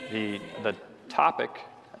The topic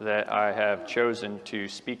that I have chosen to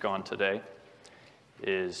speak on today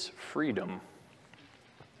is freedom.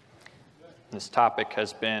 This topic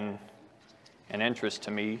has been an interest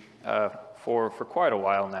to me for quite a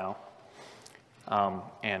while now,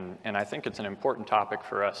 and I think it's an important topic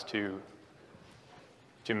for us to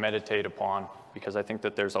meditate upon, because I think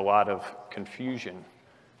that there's a lot of confusion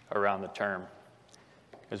around the term.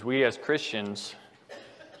 As we as Christians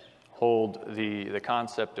hold the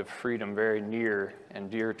concept of freedom very near and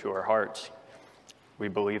dear to our hearts. We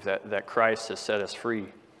believe that Christ has set us free.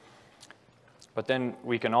 But then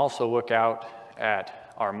we can also look out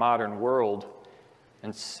at our modern world,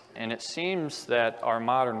 and it seems that our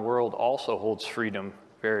modern world also holds freedom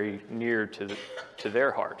very near to their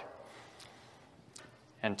heart.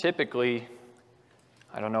 And typically,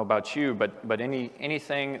 I don't know about you, but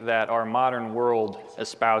anything that our modern world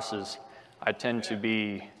espouses, I tend to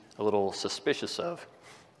be a little suspicious of.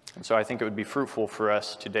 And so I think it would be fruitful for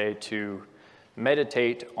us today to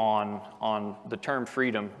meditate on the term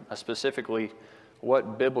freedom, specifically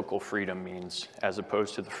what biblical freedom means, as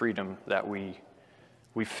opposed to the freedom that we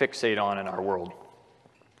fixate on in our world.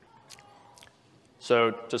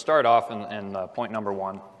 So to start off in point number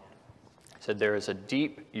one, I said there is a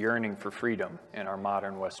deep yearning for freedom in our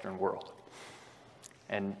modern Western world.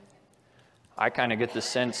 And I kind of get the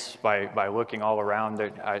sense by looking all around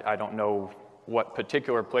that I don't know what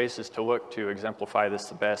particular places to look to exemplify this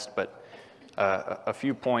the best, but a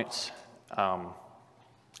few points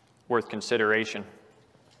worth consideration.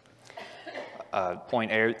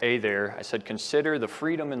 Point A there, I said, consider the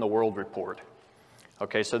Freedom in the World report.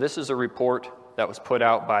 Okay, so this is a report that was put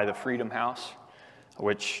out by the Freedom House,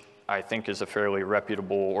 which I think is a fairly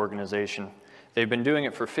reputable organization. They've been doing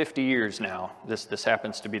it for 50 years now. This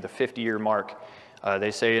happens to be the 50-year mark.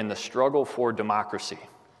 They say in the struggle for democracy.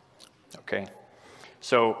 Okay,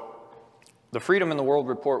 so the Freedom in the World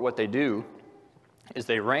report, what they do is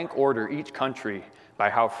they rank order each country by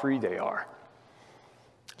how free they are.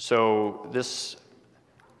 So this,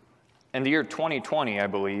 in the year 2020, I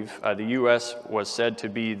believe, the U.S. was said to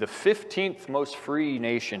be the 15th most free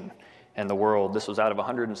nation in the world. This was out of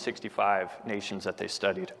 165 nations that they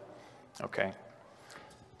studied. Okay,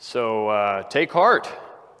 so take heart.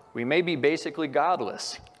 We may be basically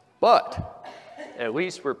godless, but at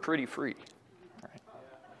least we're pretty free. Right?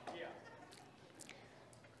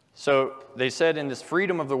 So they said in this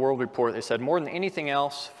Freedom of the World report, they said more than anything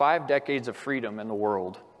else, 5 decades of freedom in the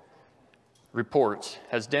world reports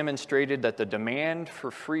has demonstrated that the demand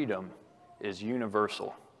for freedom is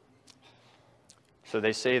universal. So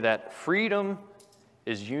they say that freedom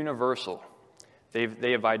is universal.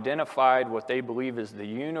 They have identified what they believe is the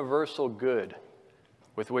universal good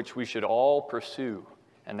with which we should all pursue,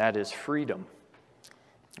 and that is freedom.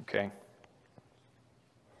 Okay?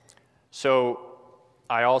 So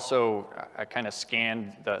I kind of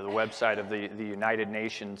scanned the website of the United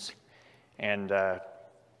Nations, and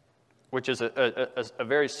which is a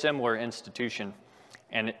very similar institution,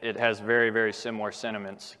 and it has very, very similar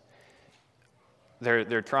sentiments.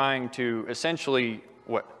 They're trying to essentially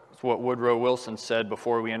what Woodrow Wilson said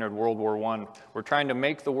before we entered World War I. We're trying to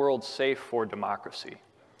make the world safe for democracy.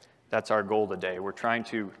 That's our goal today. We're trying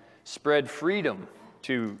to spread freedom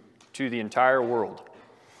to the entire world.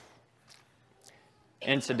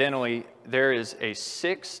 Incidentally, there is a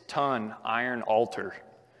 6-ton iron altar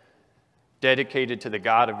dedicated to the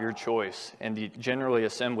God of your choice in the General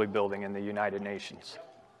Assembly building in the United Nations,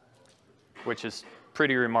 which is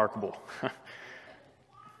pretty remarkable.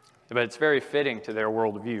 But it's very fitting to their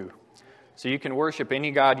worldview. So you can worship any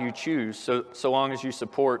God you choose, so long as you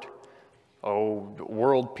support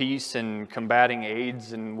world peace and combating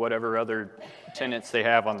AIDS and whatever other tenets they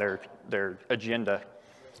have on their agenda.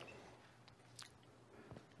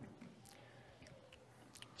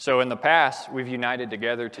 So in the past, we've united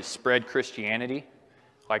together to spread Christianity,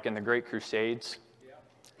 like in the Great Crusades.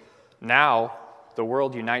 Now, the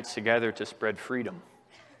world unites together to spread freedom.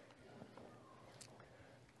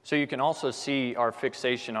 So you can also see our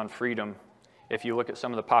fixation on freedom if you look at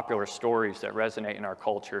some of the popular stories that resonate in our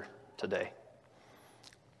culture today.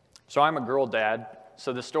 So I'm a girl dad,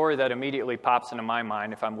 so the story that immediately pops into my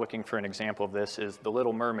mind if I'm looking for an example of this is The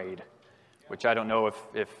Little Mermaid, which I don't know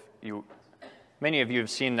if many of you have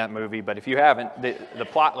seen that movie, but if you haven't, the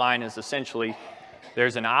plot line is essentially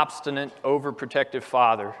there's an obstinate, overprotective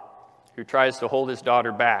father who tries to hold his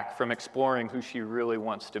daughter back from exploring who she really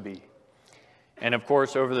wants to be. And of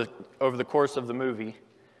course, over the course of the movie,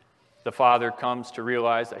 the father comes to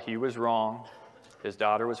realize that he was wrong, his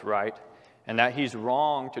daughter was right, and that he's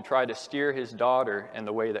wrong to try to steer his daughter in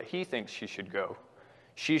the way that he thinks she should go.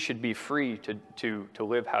 she should be free to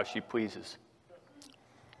live how she pleases.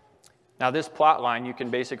 Now, this plot line, you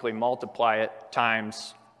can basically multiply it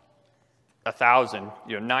times 1,000.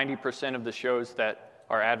 90% of the shows that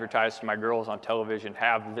are advertised to my girls on television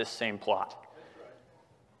have this same plot.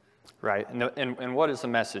 Right? And what is the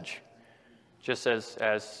message? Just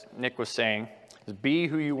as Nick was saying, is be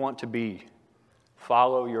who you want to be.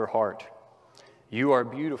 Follow your heart. You are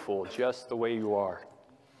beautiful just the way you are.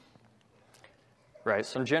 Right?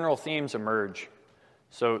 Some general themes emerge.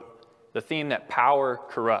 So the theme that power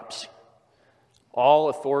corrupts. All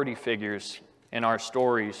authority figures in our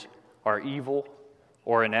stories are evil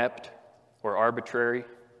or inept or arbitrary.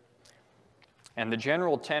 And the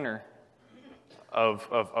general tenor of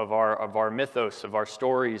our mythos, of our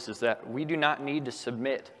stories, is that we do not need to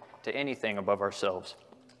submit to anything above ourselves.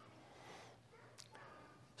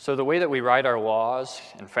 So the way that we write our laws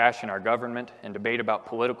and fashion our government and debate about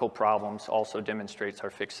political problems also demonstrates our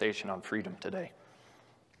fixation on freedom today.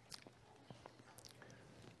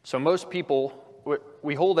 So most people,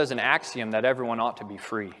 we hold as an axiom that everyone ought to be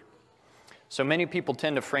free. So many people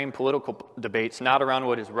tend to frame political debates not around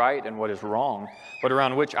what is right and what is wrong, but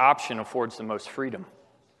around which option affords the most freedom.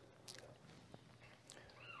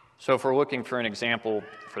 So if we're looking for an example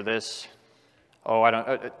for this,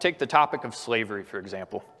 take the topic of slavery, for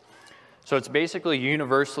example. So it's basically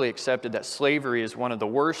universally accepted that slavery is one of the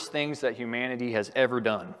worst things that humanity has ever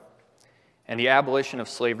done. And the abolition of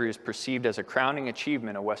slavery is perceived as a crowning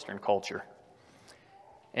achievement of Western culture.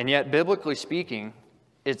 And yet, biblically speaking,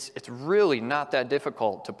 it's really not that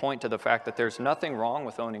difficult to point to the fact that there's nothing wrong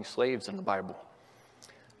with owning slaves in the Bible.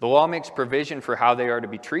 The law makes provision for how they are to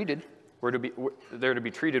be treated. They're to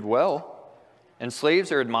be treated well. And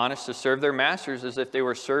slaves are admonished to serve their masters as if they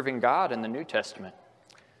were serving God in the New Testament.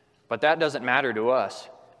 But that doesn't matter to us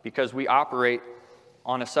because we operate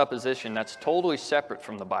on a supposition that's totally separate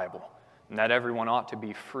from the Bible, and that everyone ought to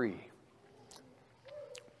be free.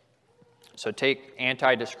 So take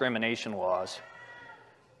anti-discrimination laws.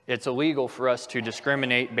 It's illegal for us to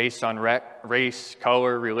discriminate based on race,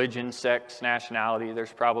 color, religion, sex, nationality.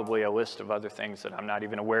 There's probably a list of other things that I'm not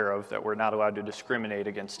even aware of that we're not allowed to discriminate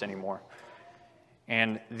against anymore.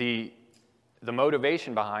 And the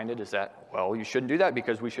motivation behind it is that, well, you shouldn't do that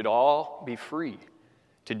because we should all be free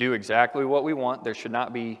to do exactly what we want. There should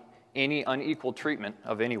not be any unequal treatment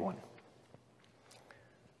of anyone.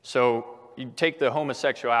 So you take the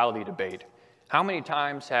homosexuality debate. How many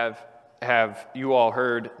times have you all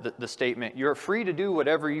heard the statement, you're free to do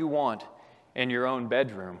whatever you want in your own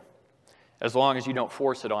bedroom as long as you don't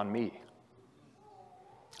force it on me?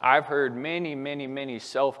 I've heard many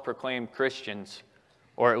self-proclaimed Christians,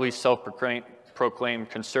 or at least self-proclaimed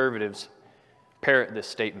conservatives, parrot this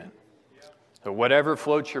statement. So whatever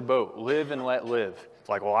floats your boat, live and let live. It's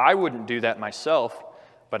like, well, I wouldn't do that myself,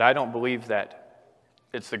 but I don't believe that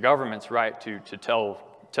it's the government's right to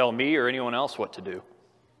tell me or anyone else what to do.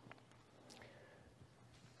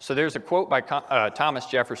 So there's a quote by Thomas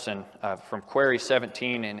Jefferson from Query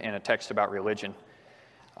 17 in a text about religion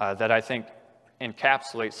that I think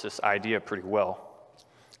encapsulates this idea pretty well.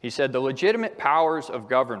 He said, "The legitimate powers of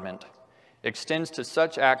government extends to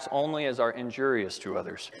such acts only as are injurious to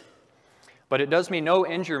others. But it does me no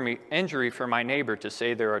injury for my neighbor to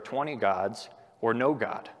say there are 20 gods or no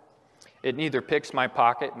God. It neither picks my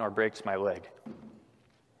pocket nor breaks my leg."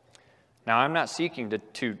 Now, I'm not seeking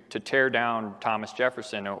to tear down Thomas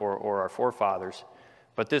Jefferson or our forefathers,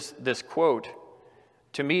 but this quote,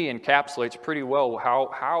 to me, encapsulates pretty well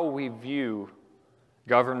how we view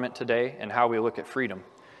government today and how we look at freedom.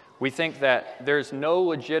 We think that there's no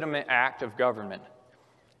legitimate act of government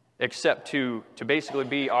except to basically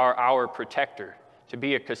be our protector, to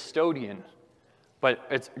be a custodian.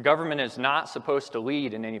 But government is not supposed to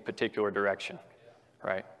lead in any particular direction,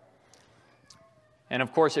 right? And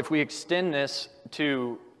of course, if we extend this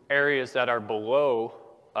to areas that are below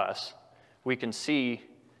us, we can see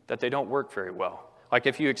that they don't work very well. Like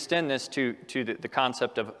if you extend this to the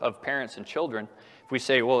concept of parents and children, if we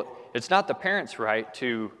say, well, it's not the parents' right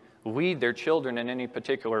to lead their children in any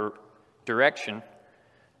particular direction.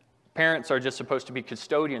 Parents are just supposed to be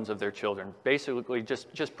custodians of their children, basically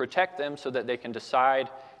just protect them so that they can decide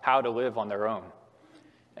how to live on their own.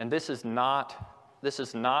 And this is not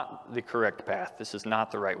the correct path. This is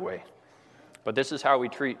not the right way. But this is how we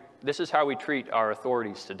treat our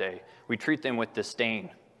authorities today. We treat them with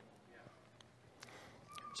disdain.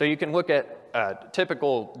 So you can look at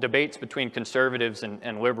typical debates between conservatives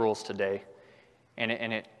and liberals today, and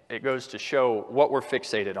it goes to show what we're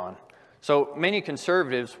fixated on. So many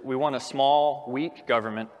conservatives, we want a small, weak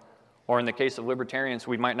government, or in the case of libertarians,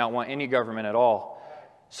 we might not want any government at all.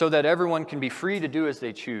 so that everyone can be free to do as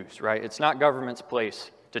they choose, right? It's not government's place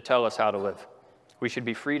to tell us how to live. We should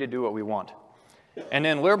be free to do what we want. And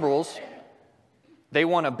then liberals, they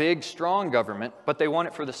want a big, strong government, but they want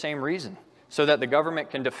it for the same reason, so that the government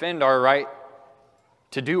can defend our right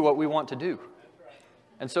to do what we want to do.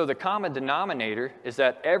 And so the common denominator is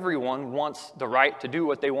that everyone wants the right to do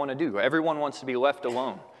what they want to do. Everyone wants to be left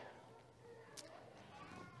alone.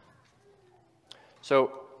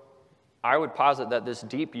 So I would posit that this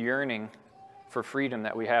deep yearning for freedom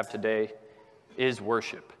that we have today is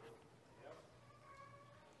worship.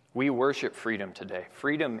 We worship freedom today.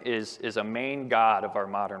 Freedom is a main god of our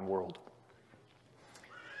modern world.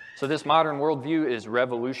 So this modern worldview is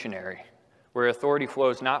revolutionary, where authority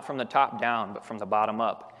flows not from the top down, but from the bottom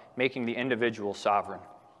up, making the individual sovereign.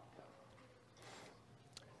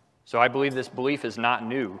 So I believe this belief is not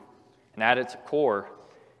new, and at its core,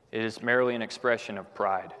 it is merely an expression of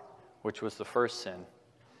pride, which was the first sin.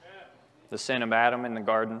 The sin of Adam in the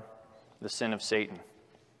garden, the sin of Satan.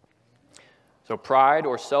 So pride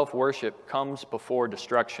or self-worship comes before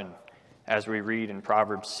destruction, as we read in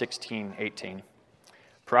Proverbs 16:18.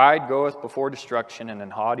 Pride goeth before destruction, and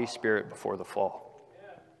an haughty spirit before the fall.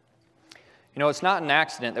 You know, it's not an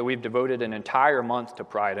accident that we've devoted an entire month to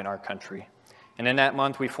pride in our country. And in that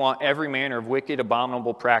month, we flaunt every manner of wicked,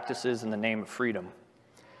 abominable practices in the name of freedom.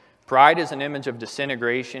 Pride is an image of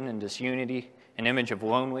disintegration and disunity, an image of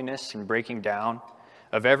loneliness and breaking down,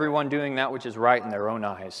 of everyone doing that which is right in their own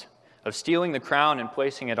eyes, of stealing the crown and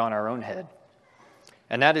placing it on our own head.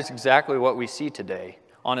 And that is exactly what we see today.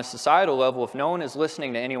 On a societal level, if no one is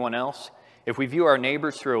listening to anyone else, if we view our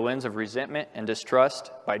neighbors through a lens of resentment and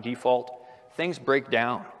distrust by default, things break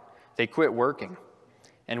down. They quit working.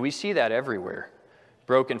 And we see that everywhere.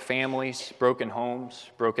 Broken families, broken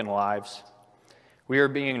homes, broken lives. We are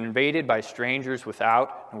being invaded by strangers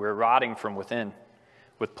without, and we're rotting from within,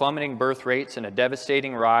 with plummeting birth rates and a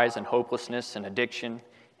devastating rise in hopelessness and addiction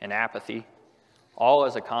and apathy, all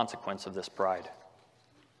as a consequence of this pride.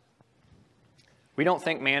 We don't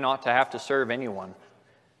think man ought to have to serve anyone,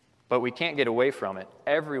 but we can't get away from it.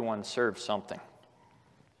 Everyone serves something.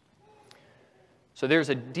 So there's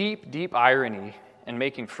a deep, deep irony in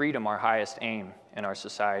making freedom our highest aim in our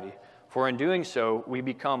society, for in doing so, we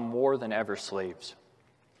become more than ever slaves.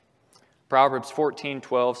 Proverbs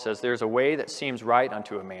 14:12 says, "There's a way that seems right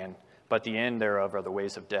unto a man, but the end thereof are the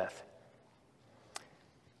ways of death."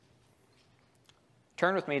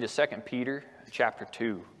 Turn with me to 2 Peter chapter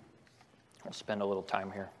 2. We'll spend a little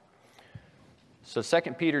time here. So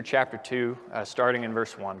 2 Peter chapter 2, starting in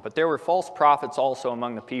verse 1. "But there were false prophets also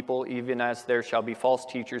among the people, even as there shall be false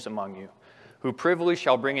teachers among you, who privily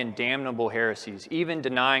shall bring in damnable heresies, even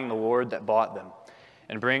denying the Lord that bought them,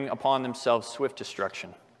 and bring upon themselves swift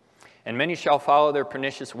destruction. And many shall follow their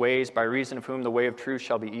pernicious ways, by reason of whom the way of truth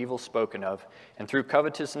shall be evil spoken of. And through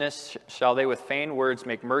covetousness shall they with feigned words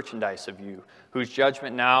make merchandise of you, whose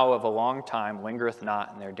judgment now of a long time lingereth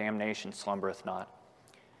not, and their damnation slumbereth not."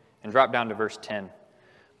 And drop down to verse 10.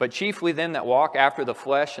 "But chiefly them that walk after the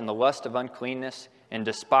flesh in the lust of uncleanness, and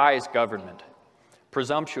despise government.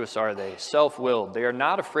 Presumptuous are they, self-willed. They are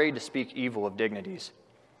not afraid to speak evil of dignities."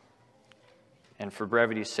 And for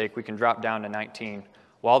brevity's sake, we can drop down to 19.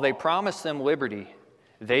 "While they promise them liberty,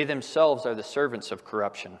 they themselves are the servants of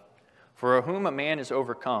corruption. For whom a man is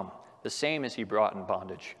overcome, the same is he brought in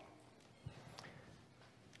bondage."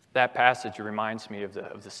 That passage reminds me of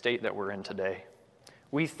the state that we're in today.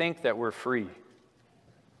 We think that we're free.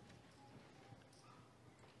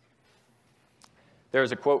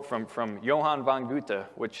 There's a quote from Johann von Goethe,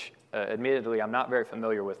 which admittedly I'm not very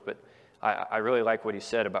familiar with, but I really like what he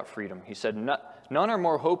said about freedom. He said, "None are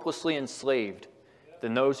more hopelessly enslaved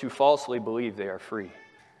than those who falsely believe they are free."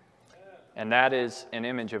 And that is an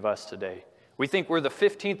image of us today. We think we're the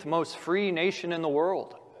 15th most free nation in the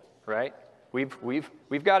world, right?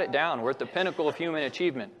 We've got it down. We're at the pinnacle of human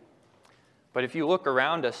achievement. But if you look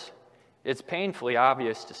around us, it's painfully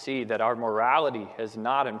obvious to see that our morality has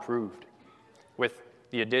not improved with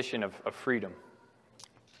the addition of freedom.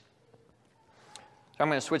 So I'm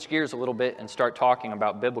going to switch gears a little bit and start talking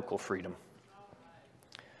about biblical freedom.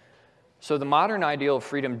 So the modern ideal of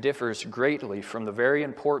freedom differs greatly from the very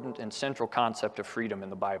important and central concept of freedom in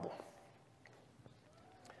the Bible.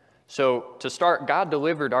 So to start, God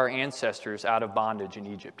delivered our ancestors out of bondage in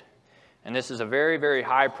Egypt. And this is a very, very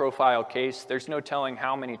high-profile case. There's no telling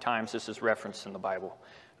how many times this is referenced in the Bible.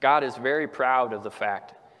 God is very proud of the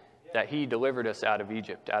fact that he delivered us out of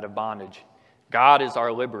Egypt, out of bondage. God is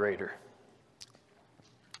our liberator.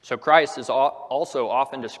 So Christ is also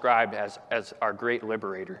often described as our great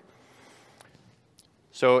liberator.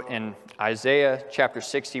 So in Isaiah chapter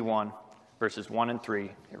 61, verses 1 and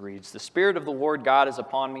 3. It reads, "The Spirit of the Lord God is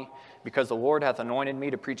upon me, because the Lord hath anointed me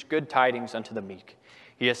to preach good tidings unto the meek.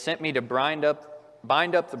 He has sent me to bind up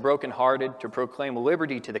the brokenhearted, to proclaim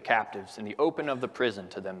liberty to the captives, and the open of the prison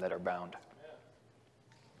to them that are bound."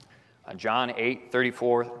 John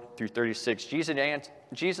 8:34 through 36,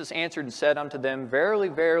 Jesus answered and said unto them, "Verily,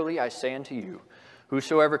 verily, I say unto you,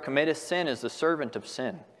 whosoever committeth sin is the servant of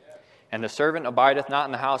sin. And the servant abideth not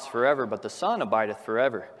in the house forever, but the Son abideth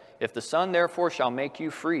forever. If the Son therefore shall make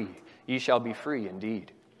you free, ye shall be free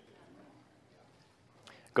indeed."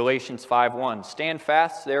 Galatians 5:1, "Stand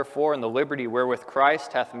fast therefore in the liberty wherewith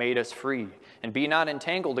Christ hath made us free, and be not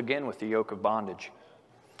entangled again with the yoke of bondage."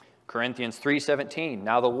 Corinthians 3:17,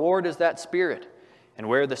 "Now the Lord is that Spirit, and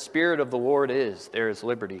where the Spirit of the Lord is, there is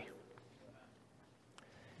liberty."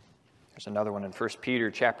 There's another one in 1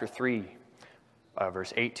 Peter chapter 3,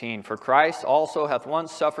 verse 18, "For Christ also hath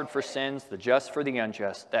once suffered for sins, the just for the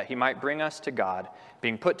unjust, that he might bring us to God,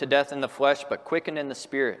 being put to death in the flesh, but quickened in the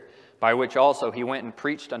Spirit, by which also he went and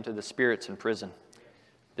preached unto the spirits in prison."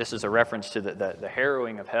 This is a reference to the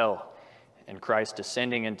harrowing of hell, and Christ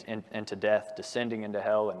descending into death, descending into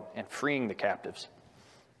hell, and freeing the captives.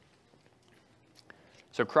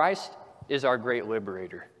 So Christ is our great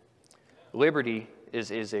liberator. Liberty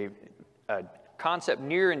is a concept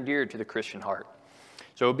near and dear to the Christian heart.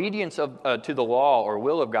 So obedience to the law or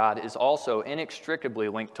will of God is also inextricably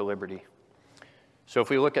linked to liberty. So if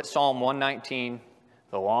we look at Psalm 119,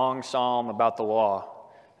 the long psalm about the law,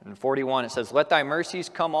 in 41 it says, "Let thy mercies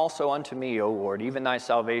come also unto me, O Lord, even thy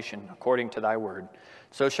salvation, according to thy word.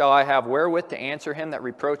 So shall I have wherewith to answer him that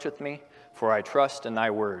reproacheth me, for I trust in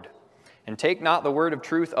thy word. And take not the word of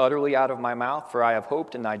truth utterly out of my mouth, for I have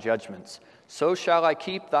hoped in thy judgments. So shall I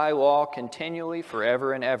keep thy law continually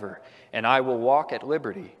forever and ever, and I will walk at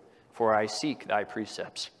liberty, for I seek thy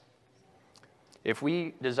precepts." If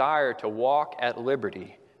we desire to walk at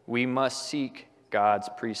liberty, we must seek God's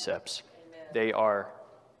precepts. Amen.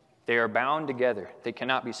 They are bound together. They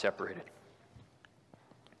cannot be separated.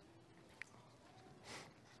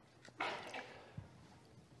 You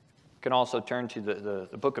can also turn to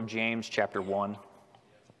the book of James, chapter 1.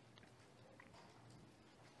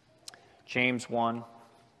 James 1,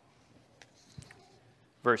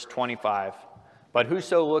 verse 25. "But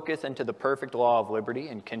whoso looketh into the perfect law of liberty,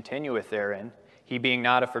 and continueth therein, he being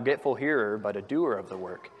not a forgetful hearer, but a doer of the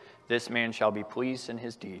work, this man shall be pleased in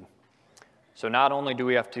his deed." So not only do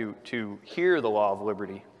we have to hear the law of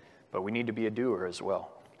liberty, but we need to be a doer as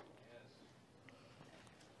well.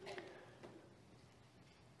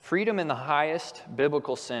 Freedom in the highest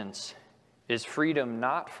biblical sense is freedom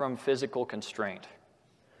not from physical constraint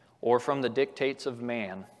or from the dictates of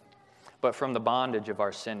man, but from the bondage of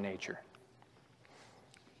our sin nature.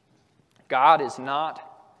 God is not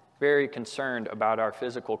very concerned about our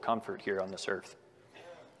physical comfort here on this earth.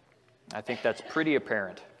 I think that's pretty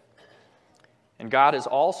apparent. And God is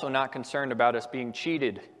also not concerned about us being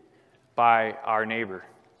cheated by our neighbor.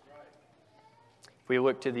 If we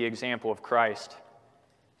look to the example of Christ,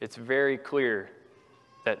 it's very clear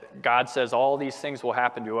that God says all these things will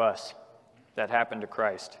happen to us that happened to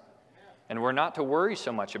Christ. And we're not to worry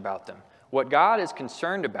so much about them. What God is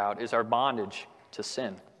concerned about is our bondage to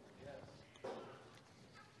sin.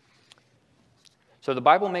 So the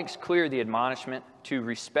Bible makes clear the admonishment to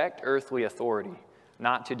respect earthly authority,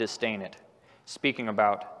 not to disdain it. Speaking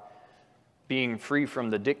about being free from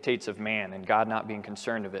the dictates of man and God not being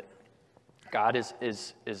concerned of it. God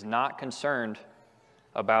is not concerned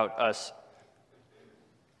about us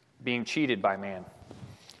being cheated by man.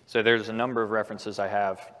 So there's a number of references I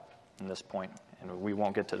have in this point, and we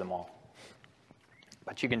won't get to them all.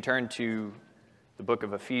 But you can turn to the book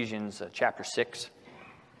of Ephesians, chapter 6.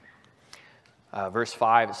 Verse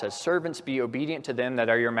 5, it says, "Servants, be obedient to them that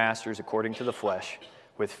are your masters according to the flesh,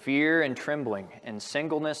 with fear and trembling, and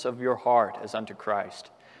singleness of your heart as unto Christ,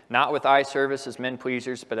 not with eye service as men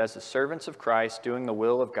pleasers, but as the servants of Christ, doing the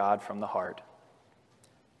will of God from the heart."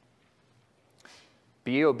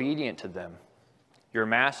 Be obedient to them, your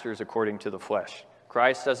masters according to the flesh.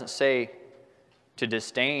 Christ doesn't say to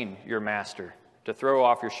disdain your master, to throw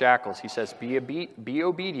off your shackles. He says, be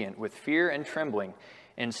obedient with fear and trembling,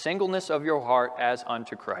 in singleness of your heart as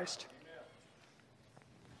unto Christ.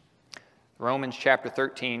 Romans chapter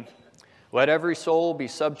 13, "Let every soul be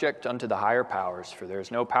subject unto the higher powers, for there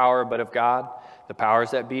is no power but of God. The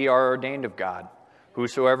powers that be are ordained of God.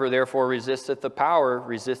 Whosoever therefore resisteth the power,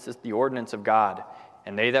 resisteth the ordinance of God,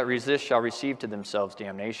 and they that resist shall receive to themselves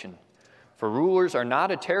damnation. For rulers are not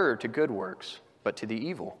a terror to good works, but to the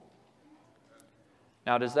evil."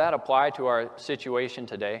 Now, does that apply to our situation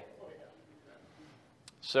today?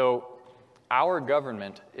 So, our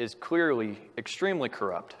government is clearly extremely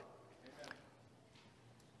corrupt.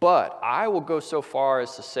 But I will go so far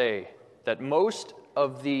as to say that most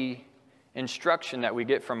of the instruction that we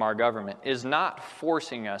get from our government is not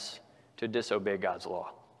forcing us to disobey God's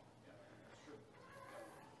law.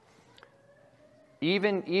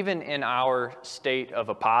 Even in our state of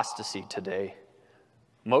apostasy today,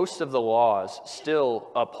 most of the laws still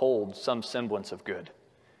uphold some semblance of good.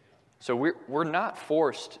 So we're not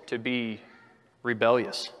forced to be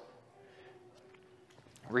rebellious.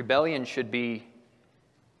 Rebellion should be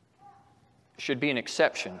an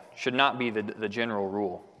exception, should not be the general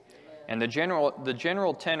rule. And the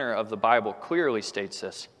general tenor of the Bible clearly states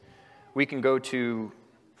this. We can go to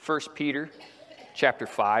 1 Peter chapter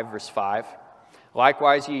 5, verse 5.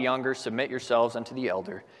 Likewise, ye younger, submit yourselves unto the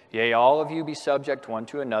elder. Yea, all of you be subject one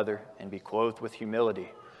to another, and be clothed with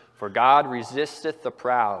humility. For God resisteth the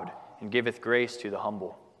proud, and giveth grace to the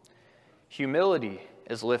humble. Humility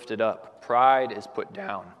is lifted up, pride is put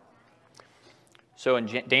down. So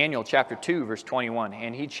in Daniel chapter 2, verse 21,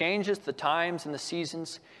 and he changeth the times and the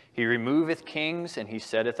seasons, he removeth kings, and he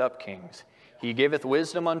setteth up kings. He giveth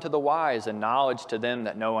wisdom unto the wise, and knowledge to them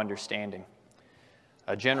that know understanding.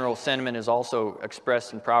 A general sentiment is also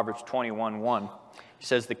expressed in Proverbs 21:1. He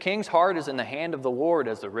says, the king's heart is in the hand of the Lord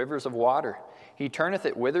as the rivers of water. He turneth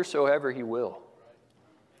it whithersoever he will.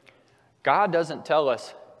 God doesn't tell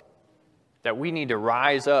us that we need to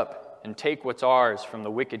rise up and take what's ours from the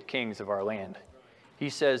wicked kings of our land. He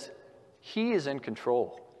says he is in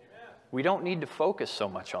control. We don't need to focus so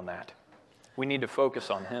much on that. We need to focus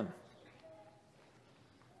on him.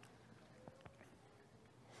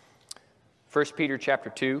 1 Peter chapter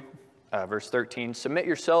 2, verse 13, submit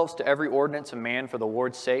yourselves to every ordinance of man for the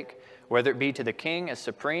Lord's sake, whether it be to the king as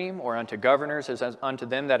supreme, or unto governors as unto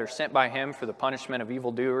them that are sent by him for the punishment of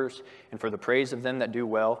evildoers, and for the praise of them that do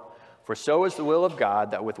well. For so is the will of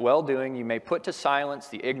God, that with well-doing you may put to silence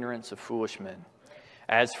the ignorance of foolish men.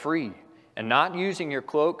 As free, and not using your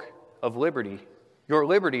cloak of liberty, your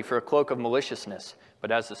liberty for a cloak of maliciousness,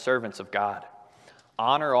 but as the servants of God.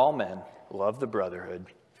 Honor all men, love the brotherhood,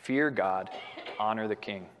 fear God, honor the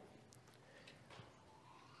king.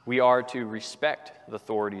 We are to respect the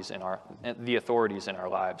authorities in our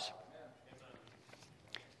lives.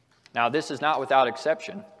 Now, this is not without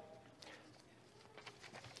exception.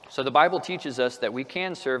 So the Bible teaches us that we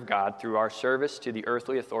can serve God through our service to the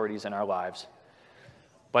earthly authorities in our lives.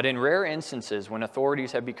 But in rare instances, when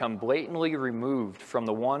authorities have become blatantly removed from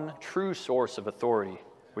the one true source of authority,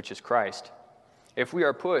 which is Christ, if we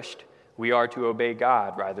are pushed, we are to obey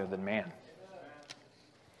God rather than man.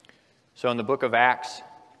 So in the book of Acts,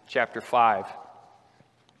 chapter 5,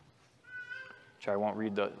 which I won't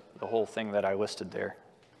read the whole thing that I listed there,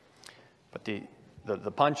 but the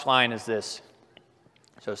punchline is this.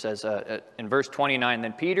 So it says in verse 29,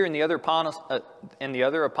 then Peter and the other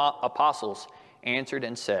apostles answered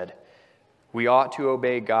and said, we ought to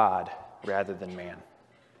obey God rather than man.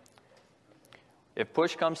 If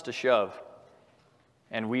push comes to shove,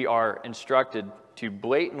 and we are instructed to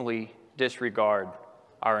blatantly disregard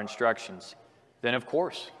our instructions, then of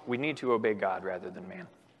course we need to obey God rather than man.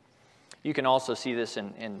 You can also see this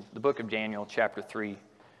in the book of Daniel, chapter 3,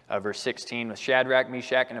 verse 16, with Shadrach,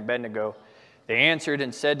 Meshach, and Abednego. They answered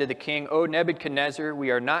and said to the king, O Nebuchadnezzar,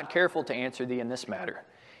 we are not careful to answer thee in this matter.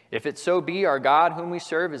 If it so be, our God whom we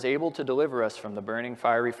serve is able to deliver us from the burning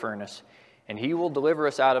fiery furnace, and he will deliver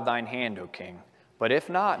us out of thine hand, O king. But if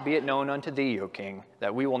not, be it known unto thee, O king,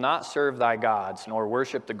 that we will not serve thy gods, nor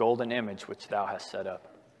worship the golden image which thou hast set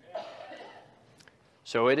up.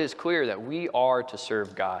 So it is clear that we are to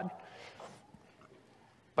serve God.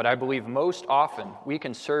 But I believe most often we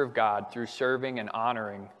can serve God through serving and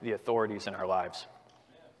honoring the authorities in our lives.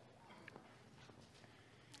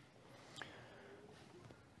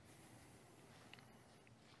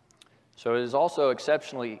 So it is also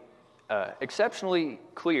exceptionally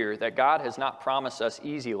clear that God has not promised us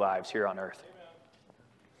easy lives here on earth.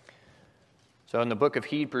 So in the book of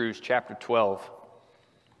Hebrews, chapter 12,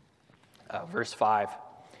 verse 5,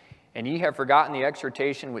 and ye have forgotten the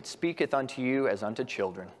exhortation which speaketh unto you as unto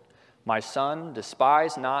children. My son,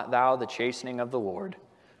 despise not thou the chastening of the Lord,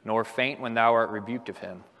 nor faint when thou art rebuked of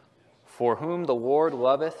him. For whom the Lord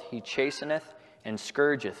loveth, he chasteneth, and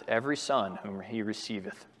scourgeth every son whom he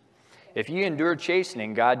receiveth. If ye endure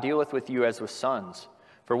chastening, God dealeth with you as with sons.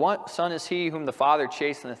 For what son is he whom the Father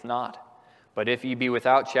chasteneth not? But if ye be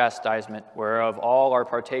without chastisement, whereof all are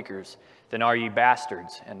partakers, then are ye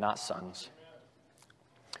bastards and not sons.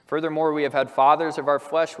 Furthermore, we have had fathers of our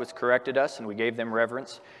flesh which corrected us, and we gave them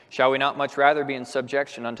reverence. Shall we not much rather be in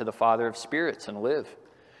subjection unto the Father of spirits and live?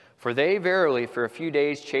 For they verily for a few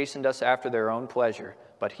days chastened us after their own pleasure,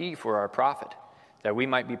 but he for our profit, that we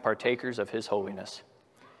might be partakers of his holiness.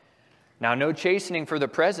 Now no chastening for the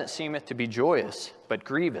present seemeth to be joyous, but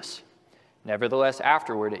grievous. Nevertheless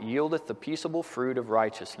afterward it yieldeth the peaceable fruit of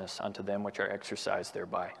righteousness unto them which are exercised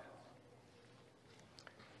thereby.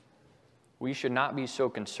 We should not be so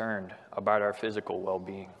concerned about our physical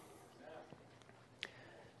well-being.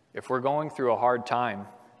 If we're going through a hard time,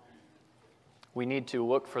 we need to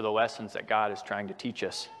look for the lessons that God is trying to teach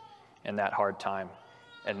us in that hard time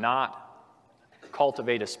and not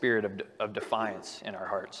cultivate a spirit of defiance in our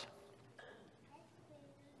hearts.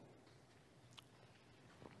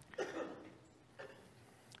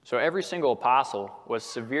 So every single apostle was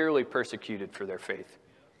severely persecuted for their faith.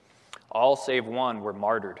 All save one were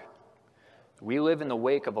martyred. We live in the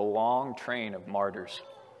wake of a long train of martyrs.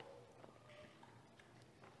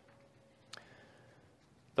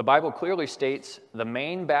 The Bible clearly states the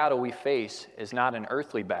main battle we face is not an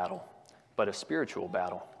earthly battle, but a spiritual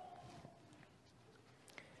battle.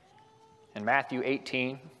 In Matthew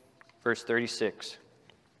 18, verse 36,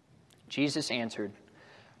 Jesus answered,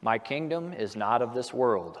 "My kingdom is not of this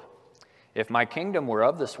world. If my kingdom were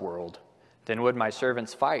of this world, then would my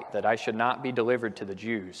servants fight that I should not be delivered to the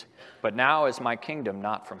Jews. But now is my kingdom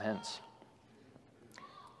not from hence."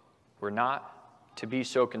 We're not to be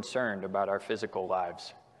so concerned about our physical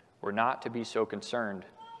lives. We're not to be so concerned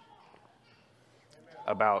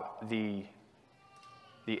about the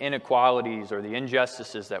inequalities or the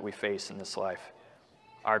injustices that we face in this life.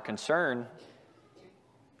 Our concern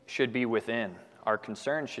should be within. Our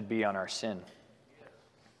concern should be on our sin.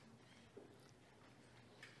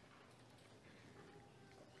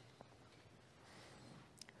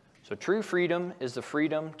 So true freedom is the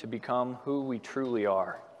freedom to become who we truly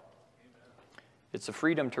are. It's the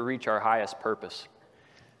freedom to reach our highest purpose.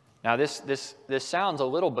 Now this sounds a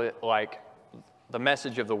little bit like the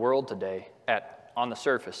message of the world today on the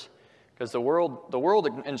surface, because the world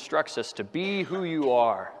instructs us to be who you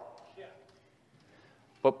are.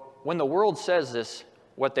 But when the world says this,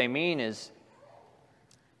 what they mean is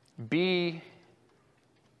be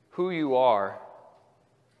who you are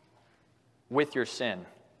with your sin.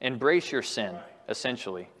 Embrace your sin,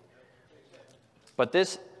 essentially. But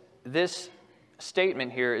this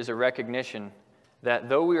statement here is a recognition that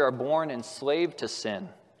though we are born enslaved to sin,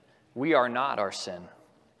 we are not our sin.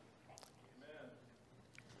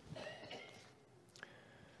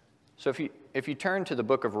 So if you turn to the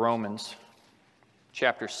book of Romans,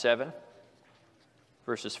 chapter 7,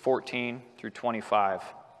 verses 14 through 25,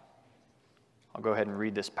 I'll go ahead and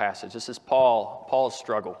read this passage. This is Paul's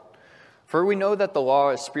struggle. "For we know that the law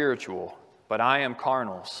is spiritual, but I am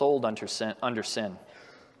carnal, sold under sin.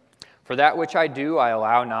 For that which I do I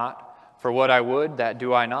allow not. For what I would, that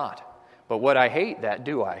do I not. But what I hate, that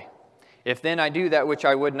do I. If then I do that which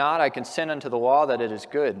I would not, I consent unto the law that it is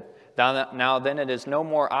good. Now then it is no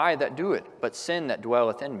more I that do it, but sin that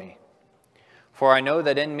dwelleth in me. For I know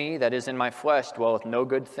that in me, that is in my flesh, dwelleth no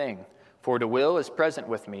good thing. For the will is present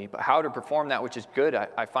with me, but how to perform that which is good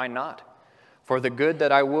I find not. For the good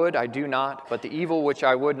that I would, I do not, but the evil which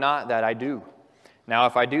I would not, that I do. Now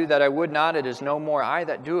if I do that I would not, it is no more I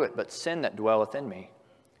that do it, but sin that dwelleth in me.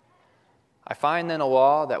 I find then a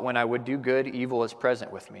law that when I would do good, evil is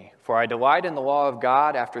present with me. For I delight in the law of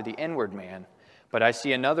God after the inward man, but I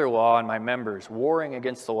see another law in my members, warring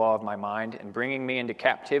against the law of my mind, and bringing me into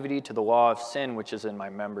captivity to the law of sin which is in my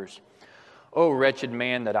members. O wretched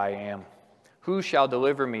man that I am, who shall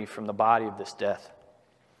deliver me from the body of this death?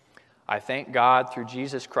 I thank God through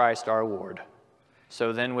Jesus Christ our Lord.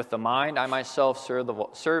 So then with the mind I myself serve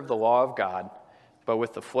the law of God, but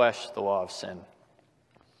with the flesh the law of sin."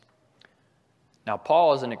 Now,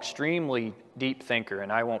 Paul is an extremely deep thinker,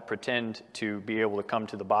 and I won't pretend to be able to come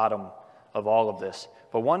to the bottom of all of this.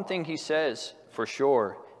 But one thing he says for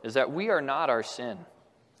sure is that we are not our sin.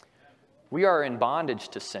 We are in bondage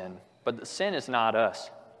to sin, but the sin is not us.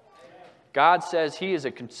 God says he is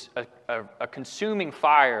a consuming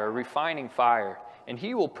fire, a refining fire, and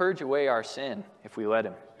he will purge away our sin if we let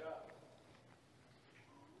him.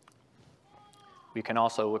 We can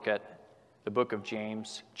also look at the book of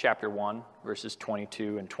James, chapter 1, verses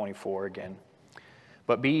 22 and 24 again.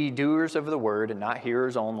 "But be ye doers of the word, and not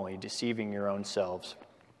hearers only, deceiving your own selves.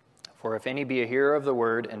 For if any be a hearer of the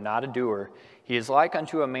word, and not a doer, he is like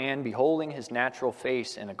unto a man beholding his natural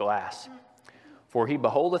face in a glass. For he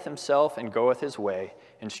beholdeth himself, and goeth his way,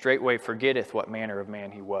 and straightway forgetteth what manner of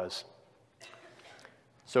man he was."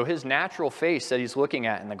 So his natural face that he's looking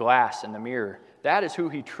at in the glass, in the mirror, that is who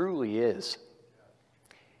he truly is.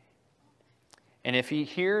 And if he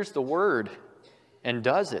hears the word and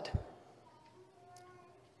does it,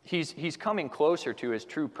 he's coming closer to his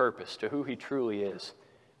true purpose, to who he truly is,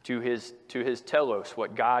 to his telos,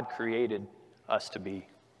 what God created us to be.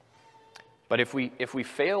 But if we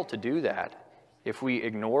fail to do that, if we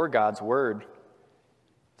ignore God's word,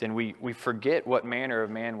 then we forget what manner of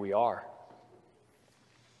man we are.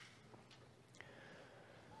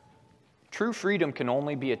 True freedom can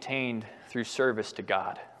only be attained through service to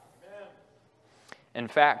God. In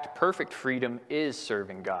fact, perfect freedom is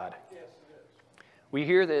serving God. We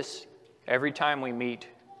hear this every time we meet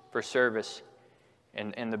for service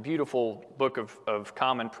in the beautiful book of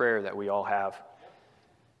common prayer that we all have.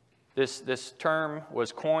 This term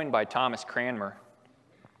was coined by Thomas Cranmer.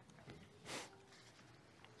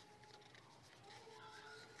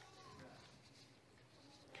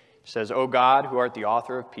 It says, O God, who art the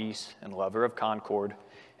author of peace and lover of concord,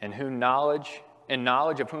 and knowledge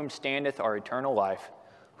of whom standeth our eternal life,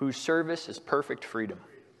 whose service is perfect freedom.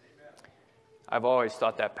 I've always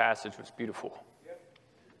thought that passage was beautiful.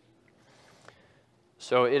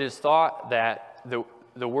 So it is thought that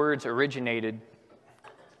the words originated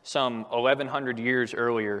some 1,100 years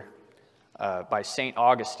earlier by St.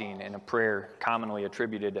 Augustine in a prayer commonly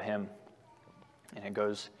attributed to him. And it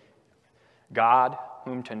goes, God,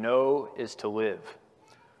 whom to know is to live,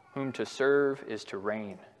 whom to serve is to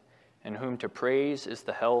reign, and whom to praise is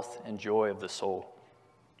the health and joy of the soul.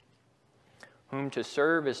 Whom to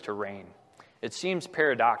serve is to reign. It seems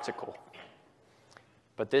paradoxical,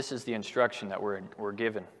 but this is the instruction that we're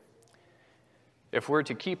given. If we're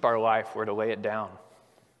to keep our life, we're to lay it down.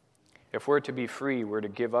 If we're to be free, we're to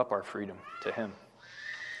give up our freedom to him.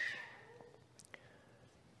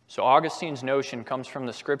 So Augustine's notion comes from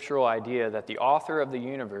the scriptural idea that the author of the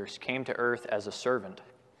universe came to earth as a servant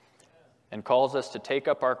and calls us to take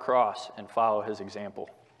up our cross and follow his example.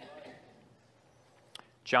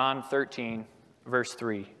 John 13, verse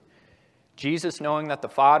 3. Jesus, knowing that the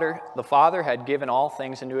Father had given all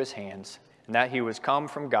things into his hands, and that he was come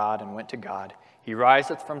from God and went to God, he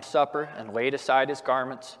riseth from supper and laid aside his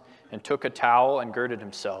garments, and took a towel and girded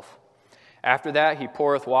himself. After that he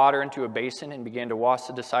poureth water into a basin and began to wash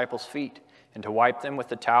the disciples' feet, and to wipe them with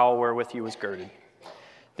the towel wherewith he was girded.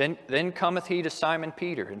 Then cometh he to Simon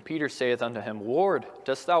Peter, and Peter saith unto him, Lord,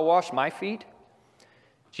 dost thou wash my feet?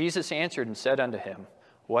 Jesus answered and said unto him,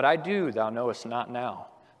 What I do thou knowest not now,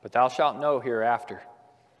 but thou shalt know hereafter.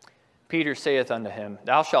 Peter saith unto him,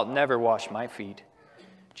 Thou shalt never wash my feet.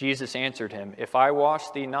 Jesus answered him, If I wash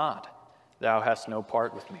thee not, thou hast no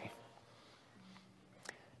part with me.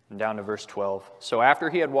 And down to verse 12. So after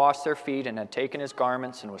he had washed their feet and had taken his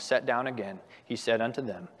garments and was set down again, he said unto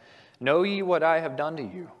them, Know ye what I have done to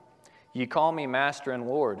you? Ye call me Master and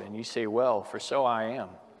Lord, and ye say, Well, for so I am.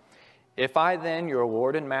 If I then, your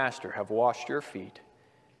Lord and Master, have washed your feet,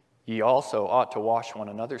 ye also ought to wash one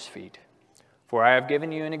another's feet. For I have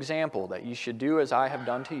given you an example, that ye should do as I have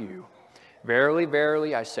done to you. Verily,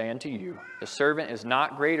 verily, I say unto you, the servant is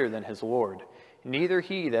not greater than his Lord, neither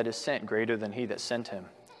he that is sent greater than he that sent him.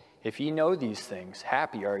 If ye know these things,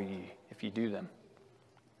 happy are ye if ye do them.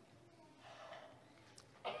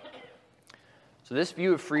 So this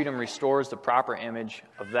view of freedom restores the proper image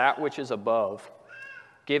of that which is above,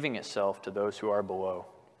 giving itself to those who are below.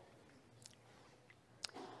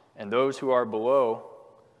 And those who are below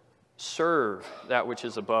serve that which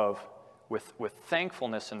is above with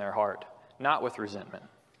thankfulness in their heart, not with resentment.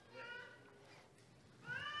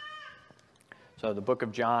 So the book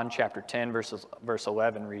of John, chapter 10, verse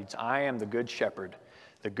 11 reads, I am the good shepherd.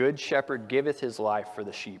 The good shepherd giveth his life for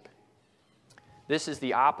the sheep. This is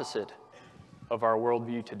the opposite of our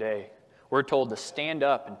worldview today. We're told to stand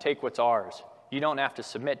up and take what's ours. You don't have to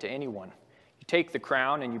submit to anyone. You take the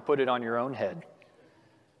crown and you put it on your own head.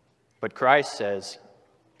 But Christ says,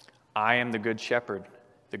 I am the good shepherd.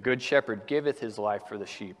 The good shepherd giveth his life for the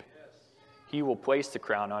sheep. He will place the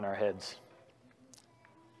crown on our heads.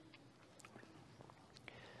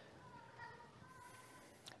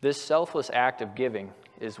 This selfless act of giving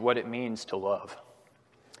is what it means to love.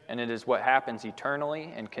 And it is what happens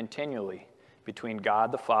eternally and continually between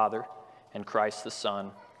God the Father and Christ the Son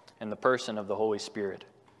and the person of the Holy Spirit.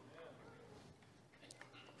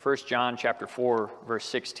 1 John chapter 4, verse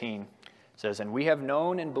 16 says, And we have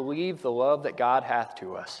known and believed the love that God hath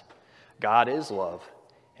to us. God is love,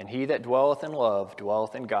 and he that dwelleth in love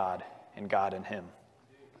dwelleth in God, and God in him.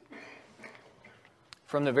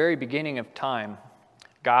 From the very beginning of time,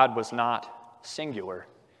 God was not singular.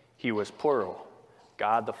 He was plural.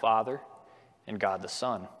 God the Father and God the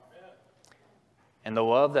Son. And the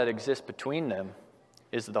love that exists between them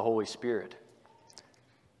is the Holy Spirit.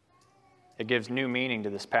 It gives new meaning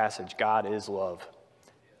to this passage. God is love.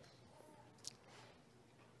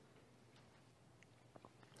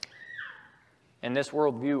 In this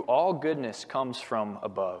worldview, all goodness comes from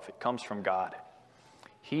above. It comes from God.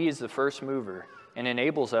 He is the first mover and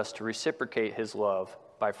enables us to reciprocate his love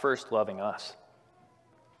by first loving us.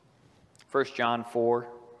 1 John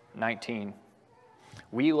 4:19.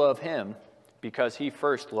 We love him because he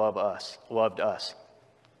first loved us.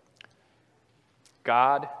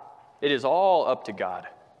 God, it is all up to God.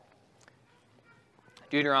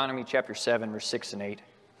 Deuteronomy chapter 7, verse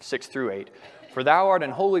 6 through 8. For thou art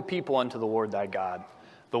an holy people unto the Lord thy God.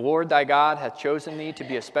 The Lord thy God hath chosen thee to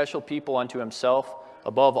be a special people unto himself,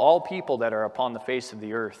 above all people that are upon the face of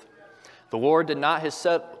the earth. The Lord did not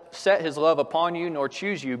set his love upon you, nor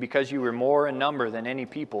choose you, because you were more in number than any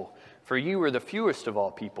people, for you were the fewest of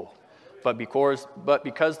all people. But because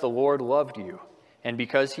the Lord loved you, and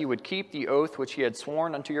because he would keep the oath which he had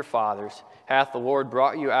sworn unto your fathers, hath the Lord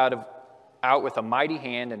brought you out with a mighty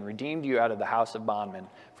hand, and redeemed you out of the house of bondmen,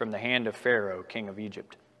 from the hand of Pharaoh, king of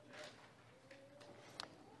Egypt.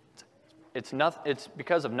 It's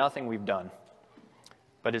because of nothing we've done,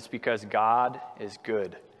 but it's because God is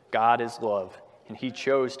good. God is love, and he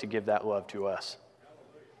chose to give that love to us.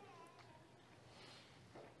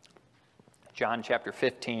 John chapter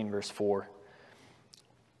 15, verse 4.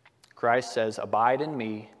 Christ says, Abide in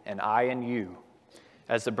me, and I in you.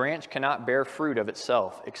 As the branch cannot bear fruit of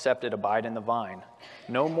itself, except it abide in the vine,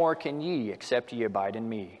 no more can ye, except ye abide in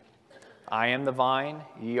me. I am the vine,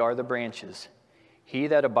 ye are the branches. He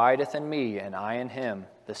that abideth in me, and I in him,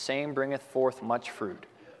 the same bringeth forth much fruit.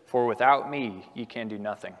 For without me ye can do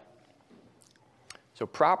nothing. So a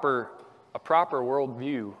proper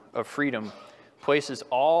worldview of freedom places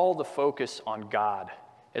all the focus on God.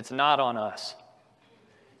 It's not on us.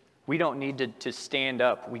 We don't need to stand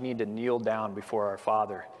up. We need to kneel down before our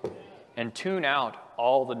Father and tune out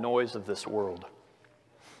all the noise of this world.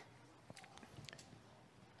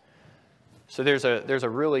 So there's a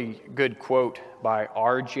really good quote by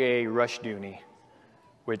R.J. Rushdoony,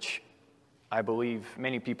 which I believe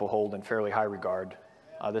many people hold in fairly high regard.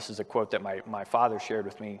 This is a quote that my father shared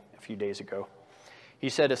with me a few days ago. He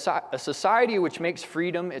said, a society which makes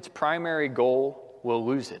freedom its primary goal will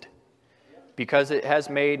lose it, because it has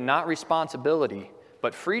made not responsibility,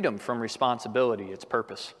 but freedom from responsibility its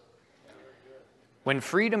purpose. When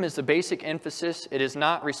freedom is the basic emphasis, it is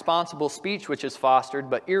not responsible speech which is fostered,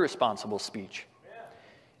 but irresponsible speech.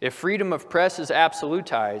 If freedom of press is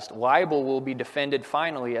absolutized, libel will be defended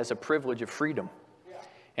finally as a privilege of freedom.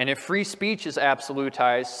 And if free speech is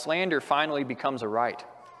absolutized, slander finally becomes a right.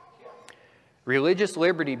 Religious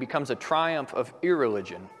liberty becomes a triumph of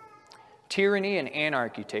irreligion. Tyranny and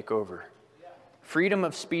anarchy take over. Freedom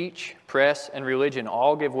of speech, press, and religion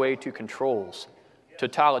all give way to controls,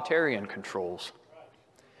 totalitarian controls.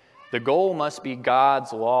 The goal must be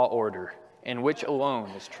God's law order, in which alone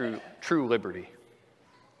is true liberty.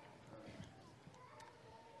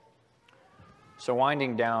 So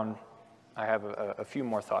winding down, I have a few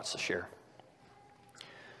more thoughts to share.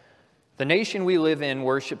 The nation we live in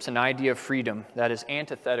worships an idea of freedom that is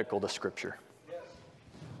antithetical to Scripture.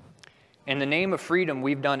 In the name of freedom,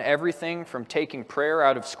 we've done everything from taking prayer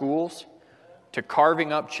out of schools, to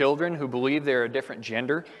carving up children who believe they're a different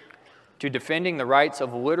gender, to defending the rights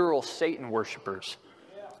of literal Satan worshipers.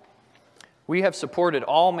 We have supported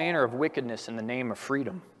all manner of wickedness in the name of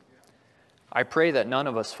freedom. I pray that none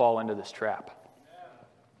of us fall into this trap.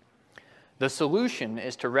 The solution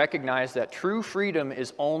is to recognize that true freedom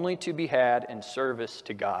is only to be had in service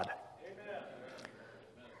to God. Amen.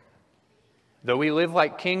 Though we live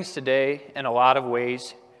like kings today in a lot of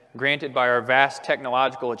ways, granted by our vast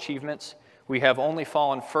technological achievements, we have only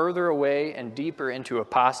fallen further away and deeper into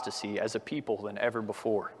apostasy as a people than ever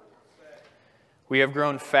before. We have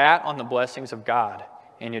grown fat on the blessings of God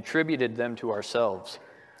and attributed them to ourselves,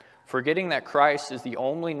 forgetting that Christ is the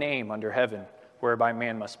only name under heaven whereby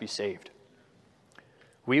man must be saved.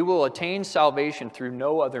 We will attain salvation through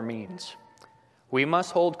no other means. We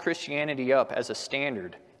must hold Christianity up as a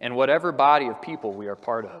standard in whatever body of people we are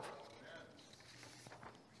part of.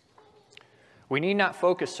 We need not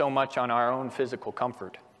focus so much on our own physical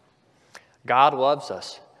comfort. God loves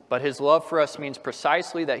us, but his love for us means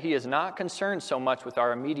precisely that he is not concerned so much with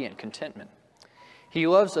our immediate contentment. He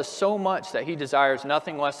loves us so much that he desires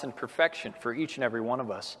nothing less than perfection for each and every one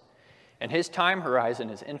of us, and his time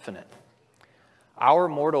horizon is infinite. Our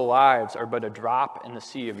mortal lives are but a drop in the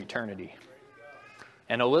sea of eternity.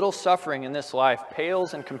 And a little suffering in this life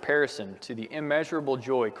pales in comparison to the immeasurable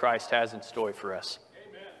joy Christ has in store for us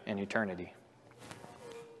in eternity.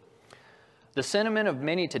 The sentiment of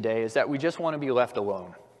many today is that we just want to be left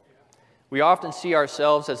alone. We often see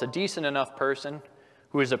ourselves as a decent enough person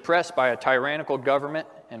who is oppressed by a tyrannical government,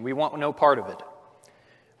 and we want no part of it.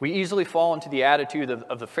 We easily fall into the attitude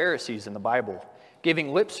of the Pharisees in the Bible,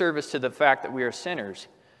 giving lip service to the fact that we are sinners,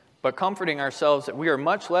 but comforting ourselves that we are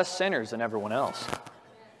much less sinners than everyone else.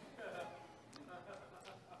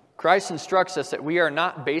 Christ instructs us that we are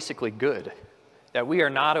not basically good, that we are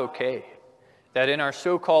not okay, that in our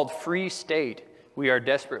so-called free state, we are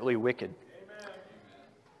desperately wicked,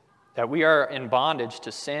 that we are in bondage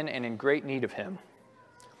to sin and in great need of Him.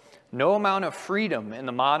 No amount of freedom in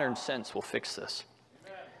the modern sense will fix this.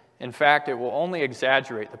 In fact, it will only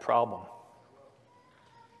exaggerate the problem.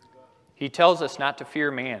 He tells us not to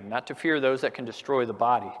fear man, not to fear those that can destroy the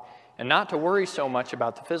body, and not to worry so much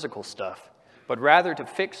about the physical stuff, but rather to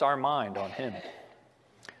fix our mind on Him.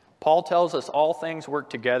 Paul tells us all things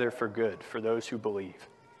work together for good for those who believe.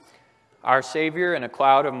 Our Savior and a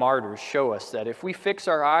cloud of martyrs show us that if we fix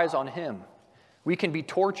our eyes on Him, we can be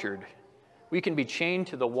tortured, we can be chained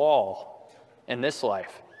to the wall in this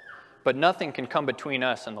life, but nothing can come between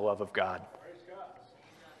us and the love of God.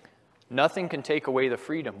 Nothing can take away the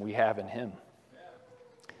freedom we have in Him.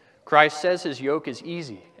 Christ says His yoke is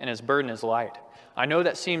easy and His burden is light. I know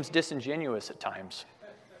that seems disingenuous at times,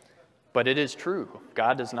 but it is true.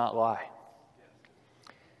 God does not lie.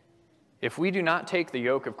 If we do not take the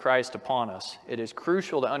yoke of Christ upon us, it is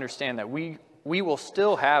crucial to understand that we will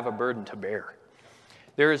still have a burden to bear.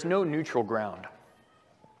 There is no neutral ground.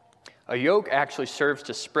 A yoke actually serves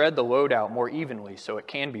to spread the load out more evenly so it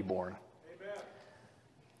can be borne. Amen.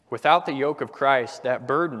 Without the yoke of Christ, that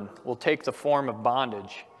burden will take the form of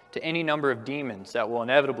bondage to any number of demons that will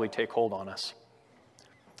inevitably take hold on us,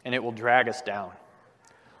 and it will drag us down.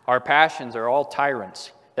 Our passions are all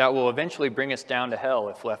tyrants that will eventually bring us down to hell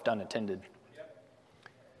if left unattended.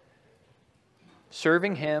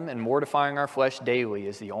 Serving Him and mortifying our flesh daily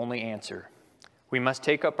is the only answer. We must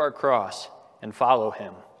take up our cross and follow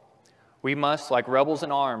Him. We must, like rebels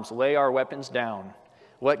in arms, lay our weapons down,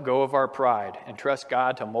 let go of our pride, and trust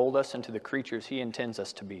God to mold us into the creatures He intends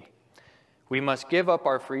us to be. We must give up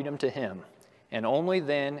our freedom to Him, and only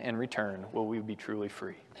then, in return, will we be truly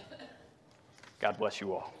free. God bless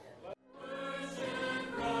you all.